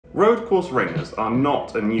Road course ringers are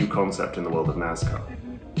not a new concept in the world of NASCAR.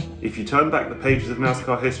 If you turn back the pages of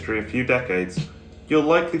NASCAR history a few decades, you'll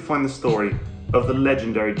likely find the story of the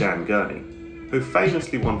legendary Dan Gurney, who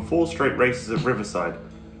famously won 4 straight races at Riverside,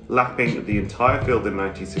 lapping the entire field in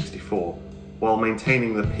 1964, while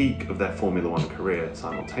maintaining the peak of their Formula One career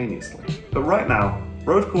simultaneously. But right now,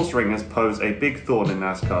 road course ringers pose a big thorn in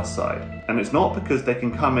NASCAR's side, and it's not because they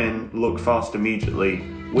can come in, look fast immediately,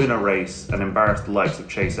 win a race, and embarrass the likes of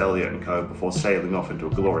Chase Elliott and co before sailing off into a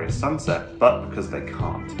glorious sunset, but because they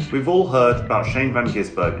can't. We've all heard about Shane Van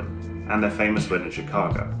Gisbergen and their famous win in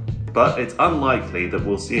Chicago, but it's unlikely that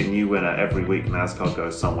we'll see a new winner every week NASCAR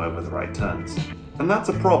goes somewhere with the right turns. And that's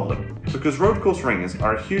a problem, because road course ringers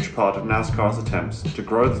are a huge part of NASCAR's attempts to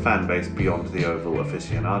grow the fan base beyond the oval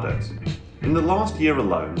aficionados. In the last year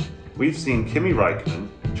alone, we've seen Kimi Räikkönen,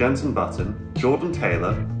 Jenson Button, Jordan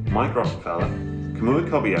Taylor, Mike Rockenfeller, Kamui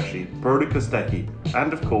Kobayashi, Brody Kostecki,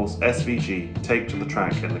 and of course SVG take to the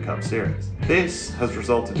track in the Cup Series. This has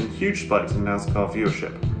resulted in huge spikes in NASCAR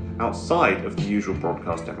viewership, outside of the usual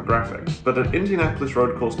broadcast demographics. But at Indianapolis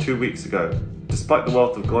Road Course 2 weeks ago, despite the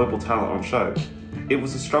wealth of global talent on show, it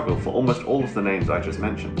was a struggle for almost all of the names I just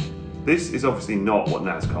mentioned. This is obviously not what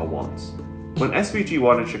NASCAR wants. When SVG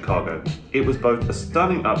won in Chicago, it was both a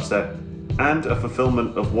stunning upset and a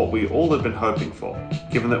fulfillment of what we all had been hoping for,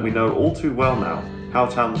 given that we know all too well now how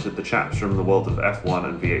talented the chaps from the world of F1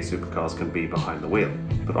 and V8 supercars can be behind the wheel.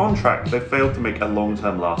 But on track, they failed to make a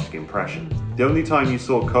long-term lasting impression. The only time you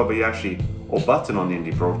saw Kobayashi or Button on the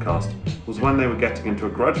Indy broadcast was when they were getting into a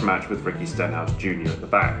grudge match with Ricky Stenhouse Jr. at the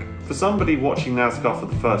back. For somebody watching NASCAR for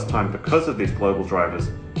the first time because of these global drivers,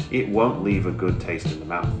 it won't leave a good taste in the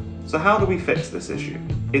mouth. So how do we fix this issue?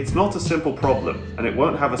 It's not a simple problem, and it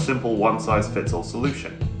won't have a simple one-size-fits-all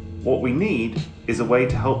solution. What we need is a way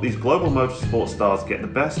to help these global motorsport stars get the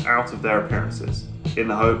best out of their appearances, in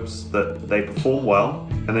the hopes that they perform well,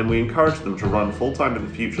 and then we encourage them to run full-time in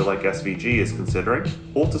the future like SVG is considering,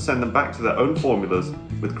 or to send them back to their own formulas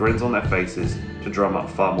with grins on their faces to drum up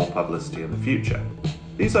far more publicity in the future.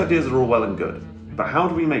 These ideas are all well and good, but how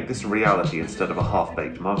do we make this a reality instead of a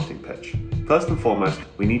half-baked marketing pitch? First and foremost,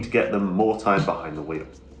 we need to get them more time behind the wheel.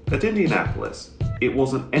 At Indianapolis, it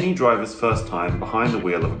wasn't any driver's first time behind the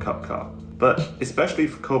wheel of a Cup car, but especially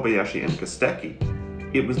for Kobayashi and Kostecki,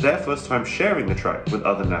 it was their first time sharing the track with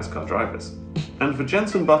other NASCAR drivers. And for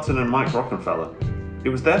Jenson Button and Mike Rockenfeller, it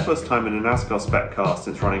was their first time in a NASCAR spec car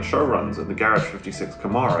since running show runs in the Garage 56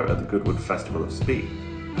 Camaro at the Goodwood Festival of Speed,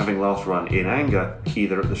 having last run in anger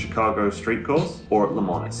either at the Chicago Street Course or at Le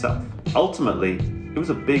Mans itself. Ultimately, it was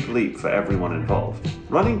a big leap for everyone involved.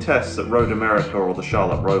 Running tests at Road America or the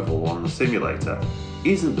Charlotte Roval on the simulator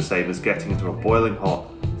isn't the same as getting into a boiling hot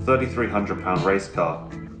 3,300-pound race car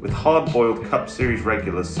with hard-boiled Cup Series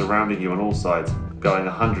regulars surrounding you on all sides, going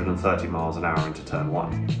 130 miles an hour into turn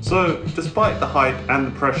 1. So, despite the hype and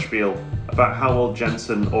the press spiel about how well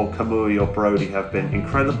Jenson or Kamui or Brody have been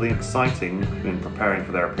incredibly exciting in preparing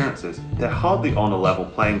for their appearances, they're hardly on a level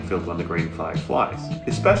playing field when the green flag flies,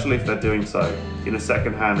 especially if they're doing so in a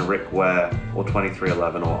second-hand Rick Ware or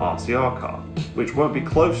 2311 or RCR car, which won't be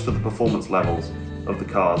close to the performance levels of the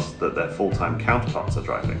cars that their full-time counterparts are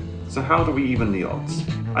driving. So how do we even the odds?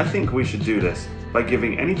 I think we should do this by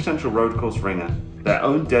giving any potential road course ringer their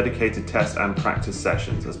own dedicated test and practice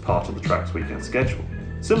sessions as part of the track's weekend schedule.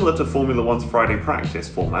 Similar to Formula One's Friday practice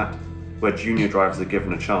format, where junior drivers are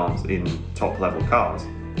given a chance in top-level cars,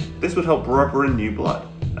 this would help rubber in new blood,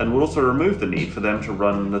 and would also remove the need for them to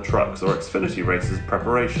run the trucks or Xfinity races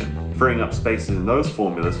preparation, freeing up spaces in those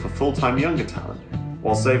formulas for full-time younger talent,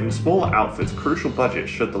 while saving smaller outfits crucial budgets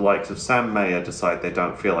should the likes of Sam Mayer decide they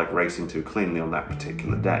don't feel like racing too cleanly on that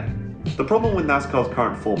particular day. The problem with NASCAR's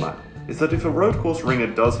current format is that if a road course ringer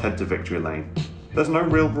does head to victory lane, there's no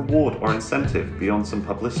real reward or incentive beyond some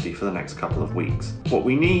publicity for the next couple of weeks. What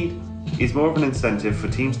we need is more of an incentive for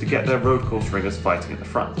teams to get their road course ringers fighting at the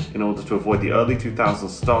front, in order to avoid the early 2000s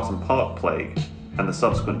start and park plague and the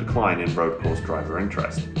subsequent decline in road course driver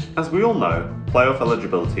interest. As we all know, playoff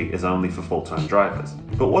eligibility is only for full-time drivers.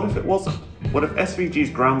 But what if it wasn't? What if SVG's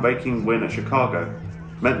groundbreaking win at Chicago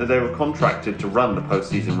meant that they were contracted to run the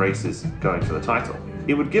postseason races going for the title?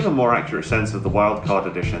 It would give a more accurate sense of the wildcard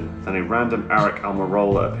edition than a random Aric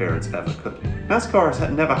Almirola appearance ever could. NASCAR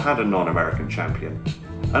has never had a non-American champion,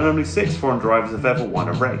 and only 6 foreign drivers have ever won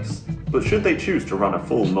a race. But should they choose to run a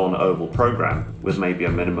full non-oval program, with maybe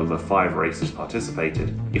a minimum of 5 races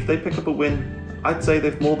participated, if they pick up a win, I'd say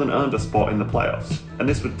they've more than earned a spot in the playoffs, and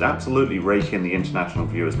this would absolutely rake in the international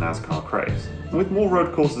viewers NASCAR craves. And with more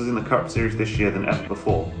road courses in the Cup Series this year than ever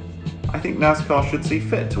before, I think NASCAR should see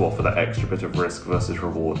fit to offer that extra bit of risk versus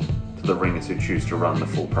reward to the ringers who choose to run the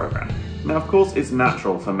full program. Now, of course, it's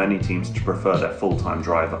natural for many teams to prefer their full-time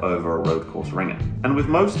driver over a road course ringer, and with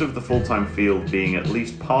most of the full-time field being at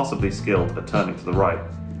least passably skilled at turning to the right,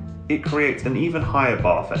 it creates an even higher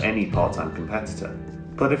bar for any part-time competitor.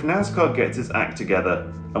 But if NASCAR gets its act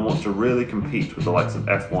together and wants to really compete with the likes of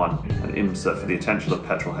F1 and IMSA for the attention of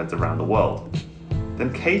petrolheads around the world,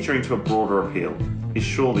 then catering to a broader appeal is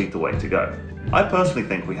surely the way to go. I personally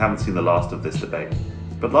think we haven't seen the last of this debate,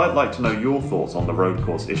 but I'd like to know your thoughts on the road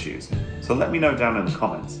course issues, so let me know down in the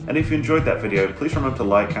comments. And if you enjoyed that video, please remember to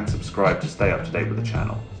like and subscribe to stay up to date with the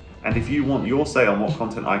channel. And if you want your say on what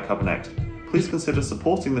content I cover next, please consider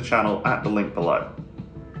supporting the channel at the link below.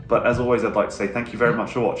 But as always, I'd like to say thank you very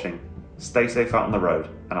much for watching, stay safe out on the road,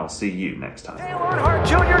 and I'll see you next time. Dale Earnhardt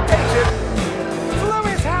Jr. takes it.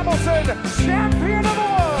 Lewis Hamilton, champion of the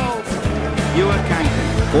world. Ewan Kankin,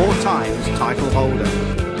 4 times title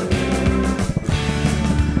holder.